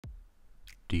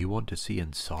Do you want to see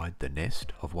inside the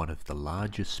nest of one of the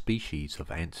largest species of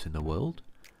ants in the world?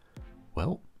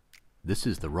 Well, this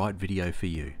is the right video for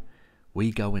you.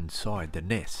 We go inside the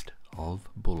nest of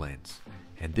bull ants,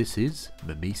 and this is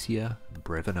Myrmecia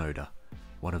brevinoda,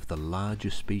 one of the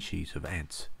largest species of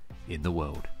ants in the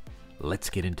world. Let's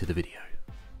get into the video.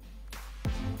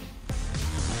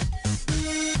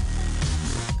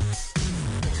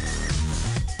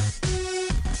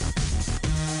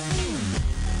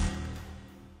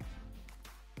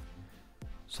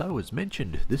 So as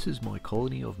mentioned, this is my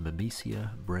colony of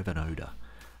Myrmecia brevinoda,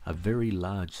 a very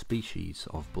large species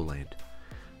of bull ant.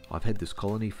 I've had this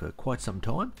colony for quite some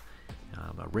time,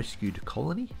 a rescued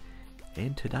colony,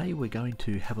 and today we're going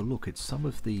to have a look at some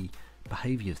of the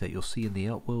behaviours that you'll see in the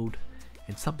outworld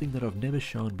and something that I've never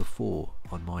shown before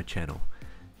on my channel.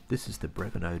 This is the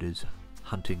brevinodas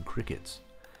hunting crickets.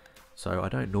 So I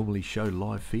don't normally show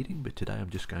live feeding, but today I'm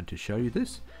just going to show you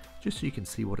this, just so you can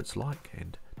see what it's like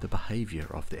and the behaviour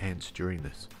of the ants during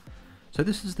this. So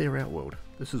this is their outworld.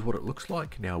 This is what it looks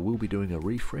like. Now we'll be doing a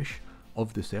refresh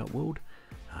of this outworld,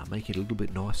 make it a little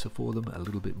bit nicer for them, a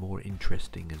little bit more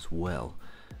interesting as well.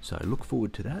 So look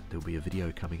forward to that. There'll be a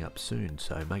video coming up soon,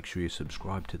 so make sure you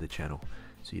subscribe to the channel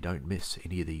so you don't miss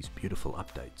any of these beautiful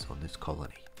updates on this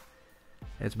colony.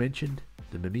 As mentioned,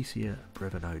 the Myrmecia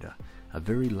brevinoda, a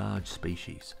very large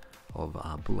species of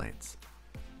bull ants.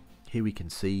 Here we can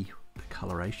see the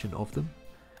coloration of them.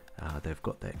 They've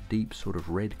got that deep sort of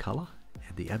red colour,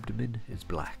 and the abdomen is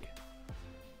black.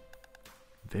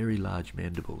 Very large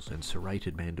mandibles and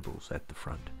serrated mandibles at the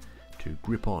front to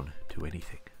grip on to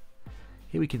anything.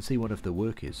 Here we can see one of the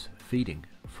workers feeding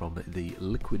from the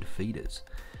liquid feeders.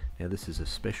 Now this is a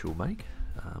special make.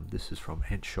 This is from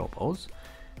Ant Shop Oz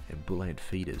and bull ant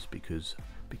feeders because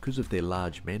of their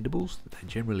large mandibles, they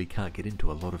generally can't get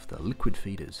into a lot of the liquid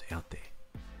feeders out there.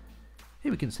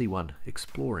 Here we can see one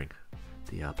exploring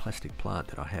the plastic plant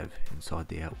that I have inside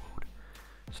the outworld.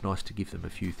 It's nice to give them a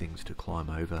few things to climb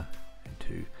over and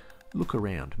to look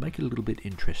around, make it a little bit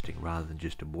interesting rather than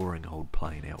just a boring old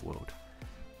plain outworld.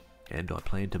 And I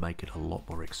plan to make it a lot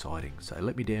more exciting, so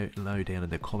let me know down in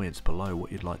the comments below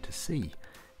what you'd like to see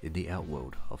in the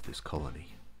outworld of this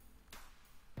colony.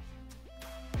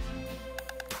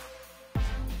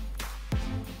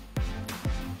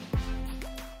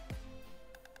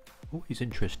 Always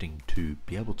interesting to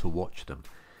be able to watch them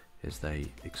as they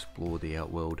explore the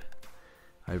outworld.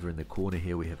 Over in the corner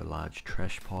here we have a large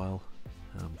trash pile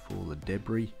for all the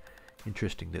debris.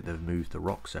 Interesting that they've moved the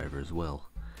rocks over as well.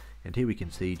 And here we can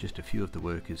see just a few of the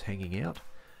workers hanging out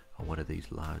on one of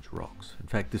these large rocks. In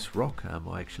fact, this rock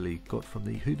I actually got from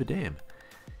the Hoover Dam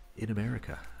in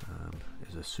America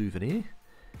as a souvenir,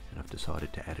 and I've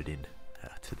decided to add it in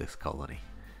to this colony.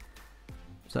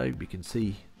 So you can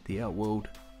see the outworld.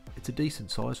 It's a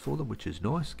decent size for them, which is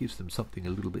nice, gives them something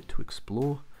a little bit to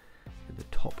explore. In the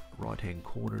top right hand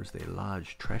corner is their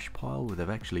large trash pile where they've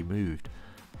actually moved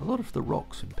a lot of the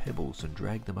rocks and pebbles and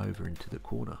dragged them over into the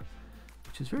corner,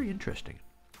 which is very interesting.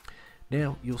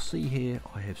 Now you'll see here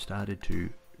I have started to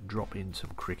drop in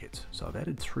some crickets. So I've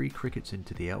added 3 crickets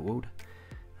into the outworld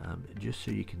just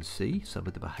so you can see some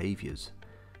of the behaviours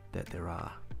that there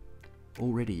are.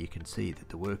 Already you can see that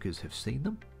the workers have seen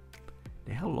them.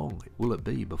 Now how long will it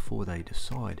be before they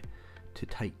decide to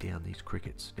take down these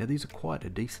crickets? Now these are quite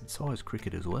a decent sized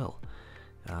cricket as well,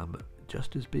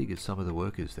 just as big as some of the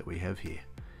workers that we have here.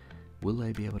 Will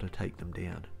they be able to take them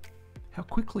down? How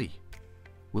quickly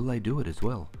will they do it as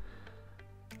well?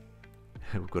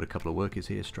 We've got a couple of workers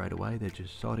here straight away. They're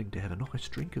just deciding to have a nice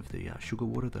drink of the sugar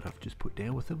water that I've just put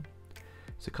down with them.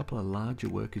 There's a couple of larger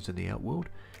workers in the outworld,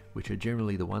 which are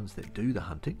generally the ones that do the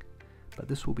hunting. But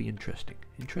this will be interesting.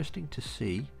 Interesting to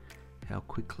see how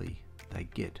quickly they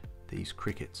get these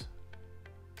crickets.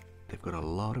 They've got a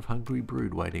lot of hungry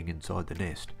brood waiting inside the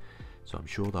nest, so I'm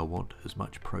sure they'll want as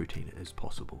much protein as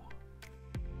possible.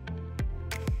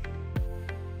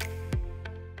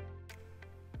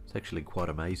 It's actually quite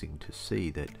amazing to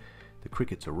see that the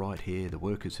crickets are right here. The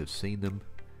workers have seen them.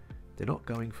 They're not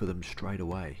going for them straight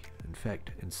away. In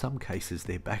fact, in some cases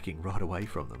they're backing right away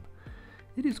from them.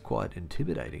 It is quite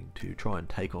intimidating to try and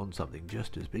take on something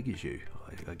just as big as you,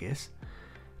 I guess.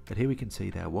 But here we can see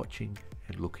they're watching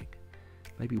and looking,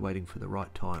 maybe waiting for the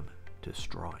right time to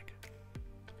strike.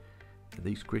 And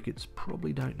these crickets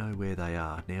probably don't know where they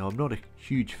are. Now, I'm not a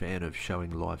huge fan of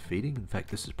showing live feeding. In fact,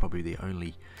 this is probably the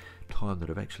only time that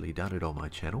I've actually done it on my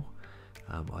channel.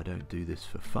 I don't do this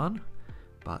for fun,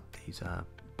 but these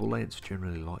bull ants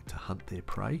generally like to hunt their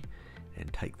prey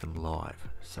and take them live.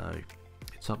 So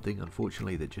it's something,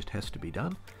 unfortunately, that just has to be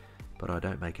done, but I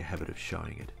don't make a habit of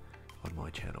showing it on my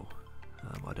channel.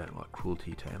 I don't like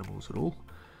cruelty to animals at all,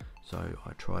 so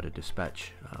I try to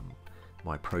dispatch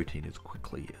my protein as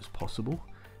quickly as possible.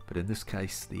 But in this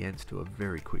case, the ants do a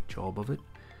very quick job of it,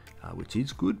 which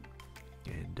is good,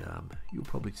 and you'll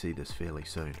probably see this fairly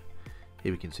soon.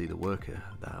 Here we can see the worker.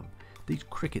 These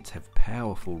crickets have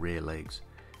powerful rear legs,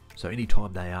 so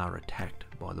anytime they are attacked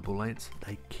by the bull ants,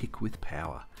 they kick with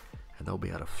power, and they'll be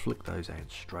able to flick those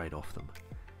ants straight off them.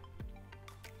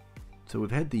 So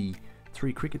we've had the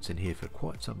 3 crickets in here for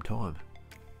quite some time,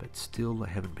 but still they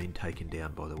haven't been taken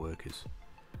down by the workers.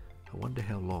 I wonder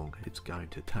how long it's going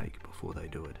to take before they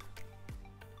do it.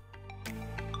 You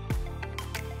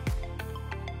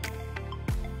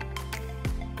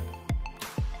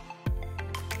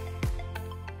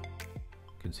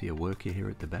can see a worker here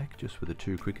at the back just with the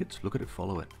 2 crickets. Look at it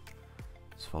follow it.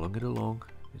 It's following it along,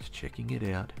 it's checking it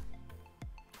out.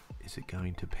 Is it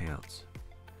going to pounce?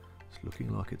 It's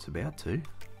looking like it's about to.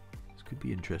 This could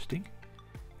be interesting.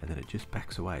 And then it just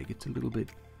backs away. It gets a little bit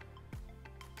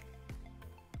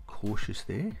cautious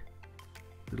there.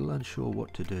 A little unsure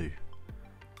what to do.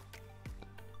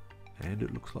 And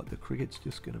it looks like the cricket's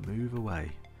just going to move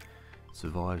away.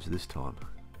 Survives this time.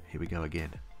 Here we go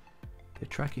again. They're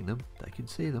tracking them. They can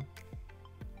see them.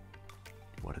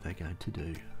 What are they going to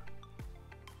do?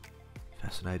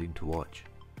 Fascinating to watch.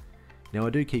 Now I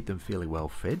do keep them fairly well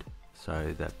fed,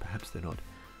 so that perhaps they're not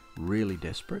really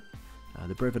desperate.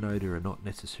 The brevinoda are not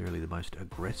necessarily the most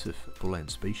aggressive bull ant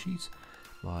species.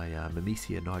 My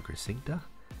Myrmecia nigricincta,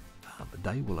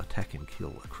 they will attack and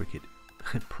kill a cricket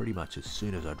pretty much as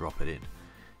soon as I drop it in.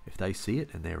 If they see it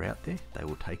and they're out there, they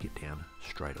will take it down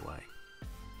straight away.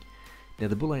 Now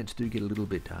the bull ants do get a little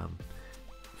bit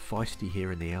feisty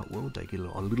here in the outworld. They get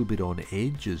a little bit on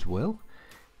edge as well,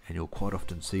 and you'll quite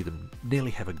often see them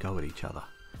nearly have a go at each other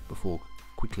before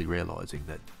quickly realising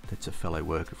that that's a fellow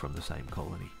worker from the same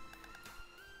colony.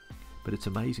 But it's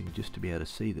amazing just to be able to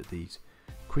see that these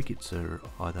crickets are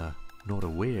either not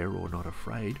aware or not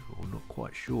afraid or not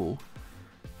quite sure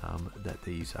that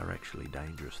these are actually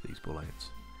dangerous, these bull ants.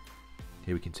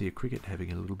 Here we can see a cricket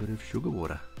having a little bit of sugar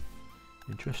water.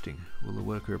 Interesting. Will the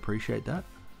worker appreciate that?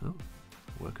 Oh,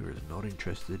 the worker is not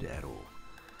interested at all.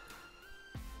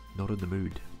 Not in the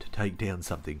mood to take down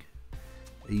something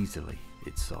easily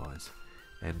its size.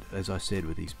 And as I said,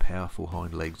 with these powerful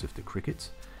hind legs of the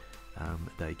crickets,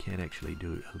 they can actually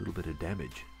do a little bit of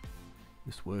damage.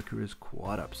 This worker is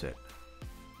quite upset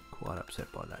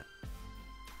by that.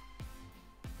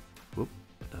 Whoop,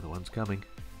 another one's coming.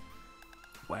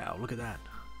 Wow, look at that.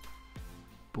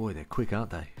 Boy, they're quick,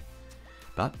 aren't they?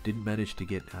 But didn't manage to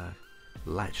get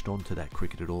latched onto that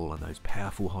cricket at all, and those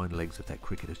powerful hind legs of that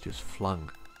cricket has just flung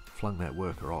that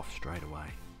worker off straight away.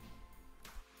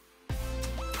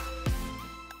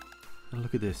 And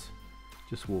look at this,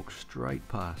 just walk straight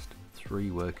past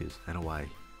 3 workers and away.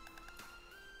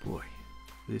 Boy,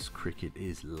 this cricket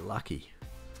is lucky.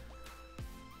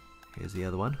 Here's the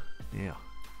other one. Now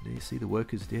you see the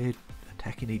workers there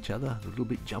attacking each other, a little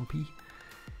bit jumpy.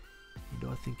 And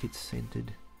I think it's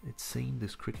seen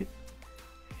this cricket.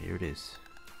 Here it is.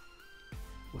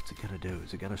 What's it going to do?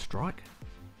 Is it going to strike?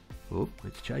 Oh,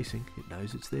 it's chasing. It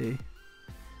knows it's there.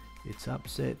 It's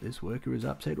upset. This worker is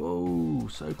upset. Oh,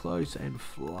 so close and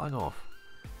flung off.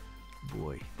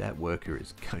 Boy, that worker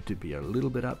is going to be a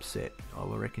little bit upset. I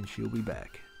reckon she'll be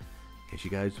back. Here she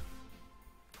goes.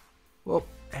 Whoop,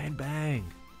 and bang.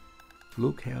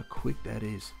 Look how quick that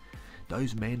is.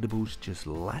 Those mandibles just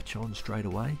latch on straight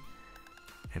away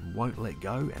and won't let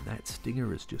go, and that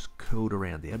stinger is just curled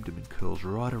around. The abdomen curls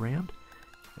right around,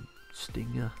 and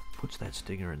stinger puts that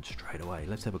stinger in straight away.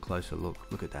 Let's have a closer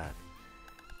look. Look at that.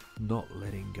 Not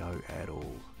letting go at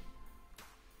all.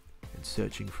 And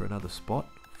searching for another spot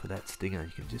for that stinger.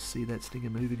 You can just see that stinger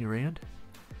moving around,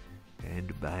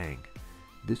 and bang.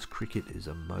 This cricket is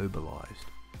immobilized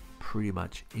pretty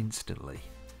much instantly.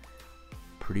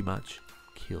 Pretty much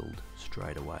killed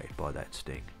straight away by that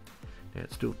sting. Now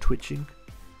it's still twitching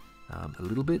a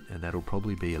little bit, and that'll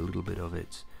probably be a little bit of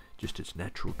its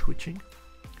natural twitching.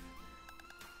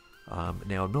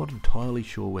 Now I'm not entirely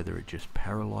sure whether it just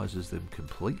paralyzes them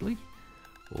completely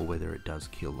or whether it does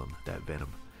kill them, that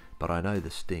venom. But I know the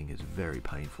sting is very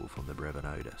painful from the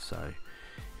brevinoda, so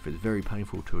if it's very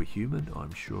painful to a human,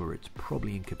 I'm sure it's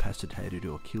probably incapacitated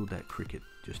or killed that cricket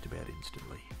just about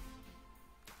instantly.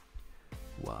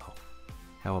 Wow,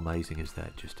 how amazing is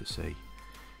that just to see.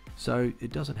 So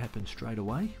it doesn't happen straight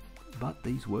away, but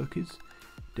these workers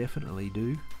definitely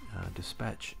do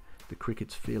dispatch the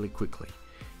crickets fairly quickly.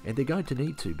 And they're going to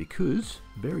need to, because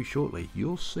very shortly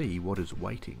you'll see what is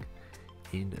waiting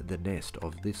in the nest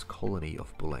of this colony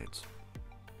of bull ants.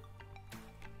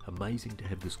 Amazing to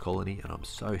have this colony, and I'm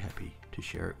so happy to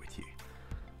share it with you.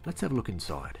 Let's have a look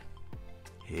inside.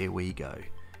 Here we go.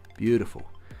 Beautiful.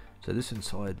 So this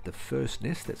inside the first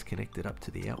nest that's connected up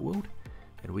to the outworld,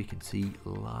 and we can see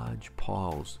large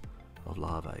piles of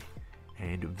larvae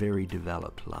and very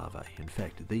developed larvae. In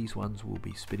fact, these ones will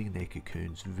be spinning their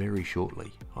cocoons very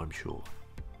shortly, I'm sure.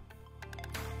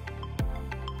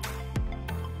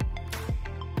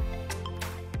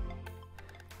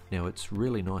 Now it's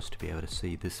really nice to be able to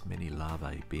see this many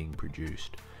larvae being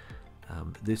produced.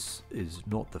 This is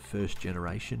not the first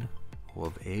generation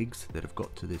of eggs that have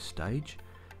got to this stage.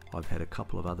 I've had a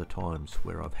couple of other times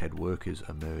where I've had workers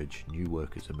emerge, new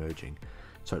workers emerging.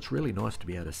 So it's really nice to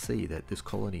be able to see that this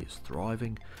colony is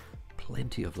thriving,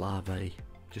 plenty of larvae,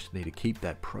 just need to keep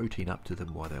that protein up to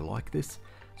them while they're like this,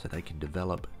 so they can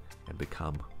develop and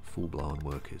become full-blown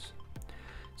workers.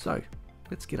 So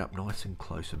let's get up nice and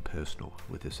close and personal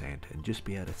with this ant and just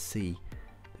be able to see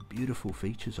the beautiful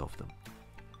features of them.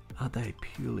 Aren't they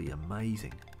purely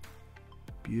amazing?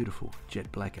 Beautiful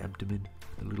jet black abdomen,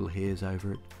 the little hairs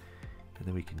over it, and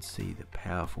then we can see the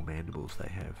powerful mandibles they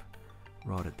have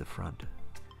right at the front.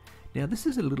 Now this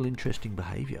is a little interesting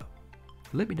behaviour.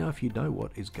 Let me know if you know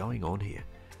what is going on here.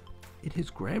 It has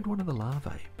grabbed one of the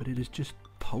larvae, but it is just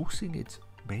pulsing its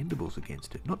mandibles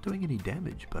against it, not doing any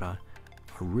damage, but I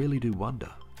really do wonder,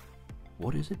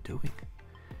 what is it doing?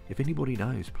 If anybody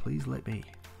knows, please let me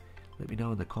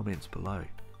know in the comments below.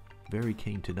 Very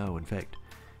keen to know. In fact,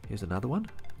 here's another one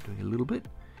doing a little bit.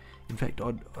 In fact,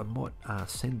 I might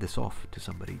send this off to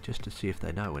somebody just to see if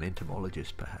they know, an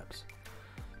entomologist perhaps.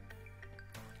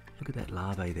 Look at that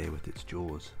larvae there with its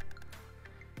jaws.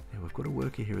 Now we've got a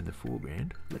worker here in the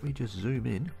foreground. Let me just zoom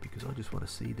in because I just want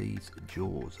to see these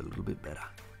jaws a little bit better.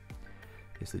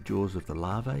 There's the jaws of the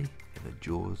larvae and the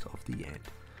jaws of the ant.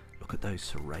 Look at those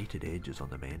serrated edges on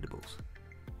the mandibles.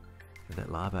 And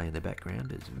that larvae in the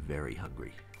background is very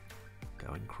hungry,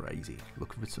 going crazy,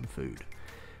 looking for some food.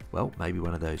 Well, maybe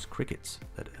one of those crickets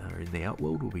that are in the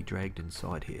outworld will be dragged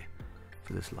inside here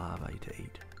for this larvae to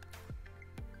eat.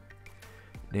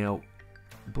 Now,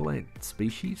 bull ant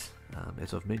species,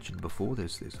 as I've mentioned before,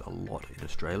 there's a lot in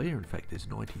Australia. In fact, there's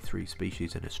 93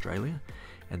 species in Australia,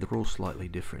 and they're all slightly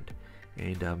different.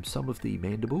 And some of the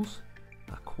mandibles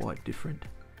are quite different.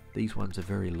 These ones are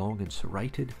very long and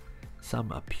serrated.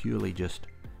 Some are purely just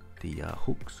the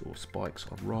hooks or spikes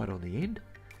right on the end.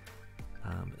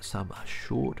 Some are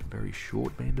short, very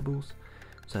short mandibles.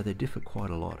 So they differ quite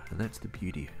a lot, and that's the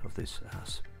beauty of this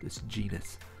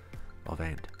genus of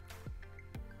ant.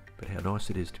 But how nice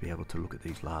it is to be able to look at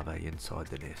these larvae inside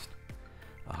the nest.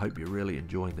 I hope you're really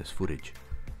enjoying this footage.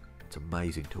 It's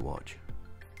amazing to watch.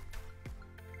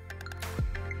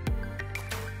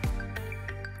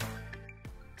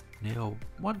 Now,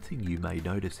 one thing you may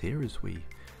notice here as we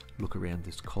look around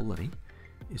this colony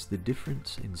is the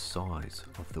difference in size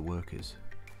of the workers.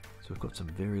 So we've got some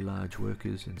very large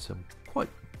workers and some quite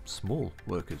small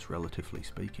workers, relatively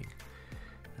speaking.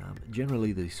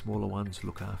 Generally the smaller ones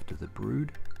look after the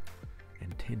brood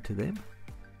and tend to them,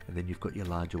 and then you've got your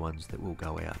larger ones that will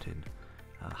go out and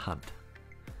hunt.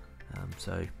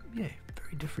 So yeah,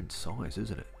 very different size,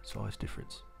 isn't it? Size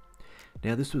difference.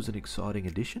 Now this was an exciting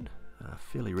addition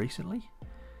fairly recently.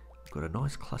 We've got a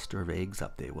nice cluster of eggs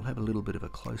up there. We'll have a little bit of a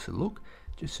closer look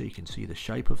just so you can see the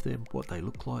shape of them, what they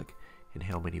look like, and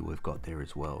how many we've got there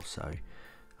as well. So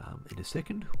in a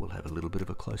second we'll have a little bit of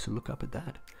a closer look up at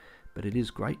that. But it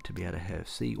is great to be able to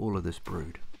see all of this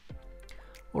brood.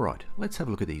 Alright, let's have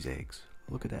a look at these eggs.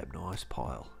 Look at that nice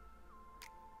pile.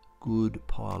 Good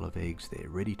pile of eggs there,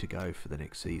 ready to go for the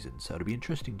next season. So it'll be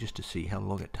interesting just to see how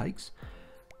long it takes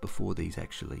before these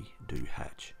actually do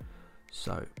hatch.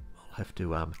 So I'll have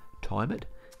to time it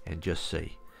and just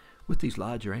see. With these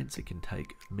larger ants it can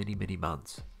take many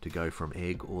months to go from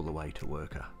egg all the way to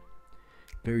worker.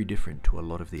 Very different to a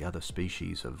lot of the other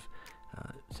species of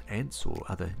ants or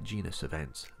other genus of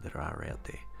ants that are out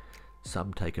there.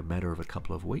 Some take a matter of a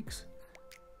couple of weeks.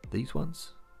 These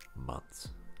ones, months.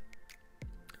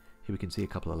 Here we can see a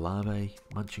couple of larvae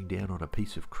munching down on a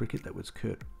piece of cricket that was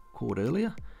caught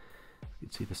earlier. You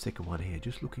can see the second one here,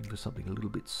 just looking for something a little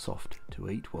bit soft to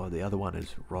eat while the other one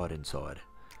is right inside.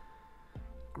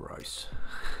 Gross.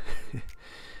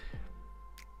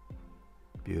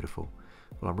 Beautiful.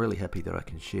 Well, I'm really happy that I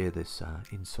can share this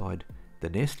inside the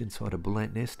nest, inside a bull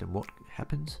ant nest, and what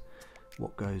happens,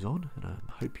 what goes on, and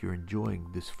I hope you're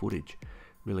enjoying this footage.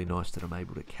 Really nice that I'm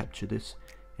able to capture this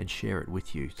and share it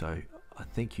with you. So I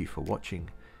thank you for watching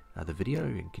the video,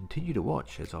 and continue to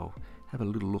watch as I'll have a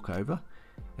little look over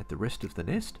at the rest of the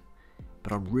nest.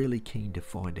 But I'm really keen to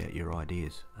find out your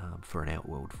ideas for an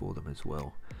outworld for them as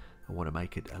well. I want to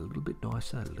make it a little bit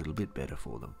nicer, a little bit better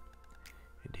for them.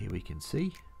 And here we can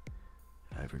see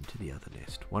over into the other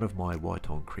nest, one of my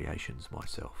white-on creations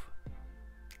myself.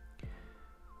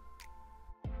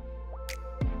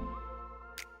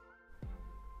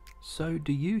 So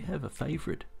do you have a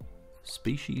favourite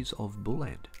species of bull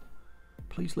ant?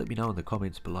 Please let me know in the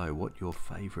comments below what your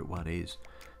favourite one is.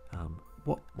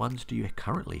 What ones do you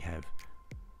currently have?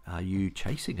 Are you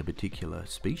chasing a particular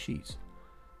species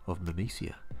of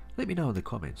Myrmecia? Let me know in the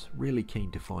comments. Really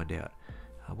keen to find out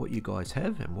what you guys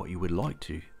have and what you would like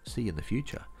to see in the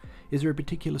future. Is there a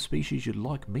particular species you'd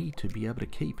like me to be able to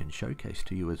keep and showcase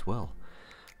to you as well?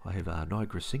 I have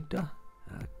Nigra cincta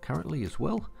currently as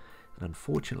well. And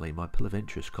unfortunately my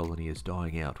Piliventris colony is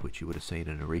dying out, which you would have seen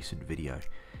in a recent video.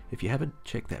 If you haven't,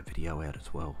 check that video out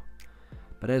as well.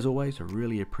 But as always, I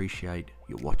really appreciate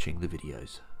you watching the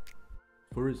videos.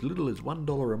 For as little as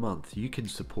 $1 a month, you can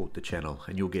support the channel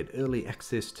and you'll get early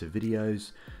access to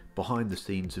videos, behind the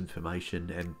scenes information,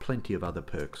 and plenty of other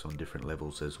perks on different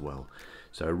levels as well.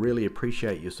 So I really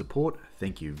appreciate your support.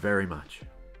 Thank you very much.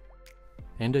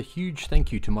 And a huge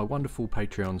thank you to my wonderful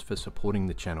Patreons for supporting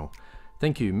the channel.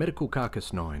 Thank you Medical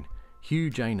Carcass 9, Hugh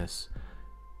Janus,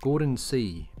 Gordon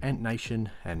C, Ant Nation,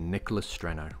 and Nicholas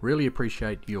Strano. Really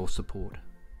appreciate your support.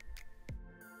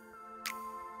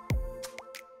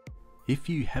 If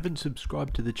you haven't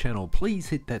subscribed to the channel, please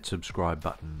hit that subscribe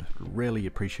button. Really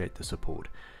appreciate the support.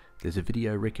 There's a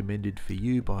video recommended for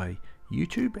you by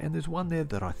YouTube, and there's one there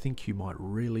that I think you might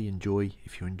really enjoy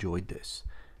if you enjoyed this.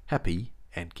 Happy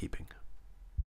ant keeping.